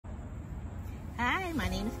Hi, my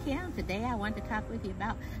name is Kim. Today I want to talk with you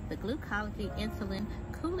about the Glucology Insulin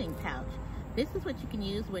Cooling Pouch. This is what you can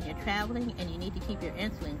use when you're traveling and you need to keep your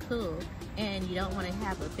insulin cool and you don't want to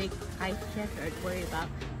have a big ice check or worry about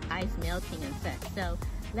ice melting and such. So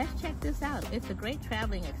let's check this out. It's a great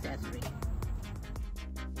traveling accessory.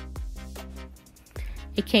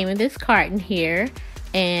 It came in this carton here,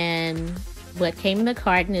 and what came in the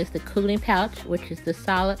carton is the cooling pouch, which is the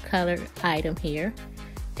solid colored item here.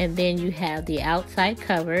 And then you have the outside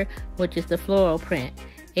cover, which is the floral print.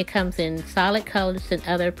 It comes in solid colors and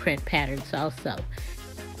other print patterns also.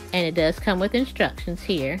 And it does come with instructions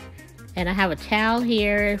here. And I have a towel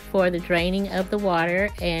here for the draining of the water,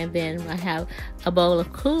 and then I have a bowl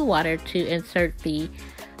of cool water to insert the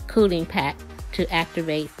cooling pack to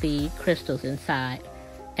activate the crystals inside.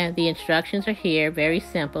 And the instructions are here, very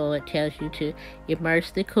simple. It tells you to immerse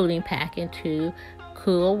the cooling pack into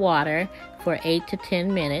cool water for 8 to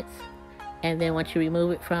 10 minutes, and then once you remove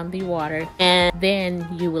it from the water, and then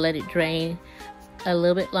you will let it drain a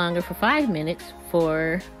little bit longer for 5 minutes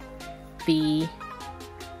for the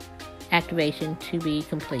activation to be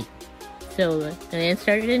complete. So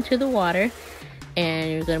insert it into the water, and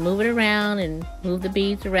you're going to move it around and move the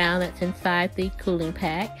beads around that's inside the cooling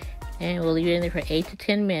pack, and we'll leave it in there for 8 to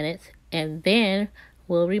 10 minutes, and then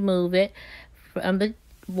we'll remove it from the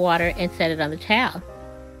water and set it on the towel.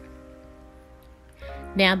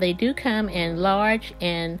 Now they do come in large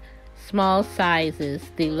and small sizes.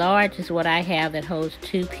 The large is what I have that holds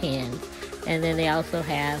 2 pins, and then they also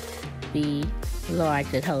have the large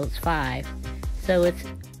that holds 5. So it's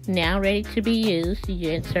now ready to be used.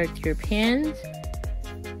 You insert your pins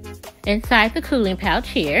inside the cooling pouch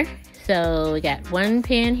here. So we got 1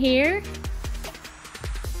 pin here,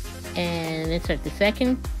 and insert the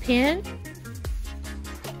second pin.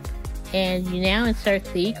 And you now insert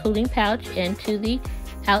the cooling pouch into the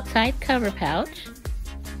outside cover pouch.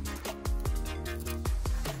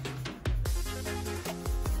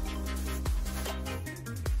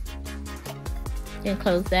 And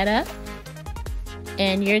close that up.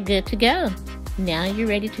 And you're good to go. Now you're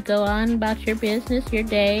ready to go on about your business, your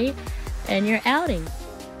day, and your outing.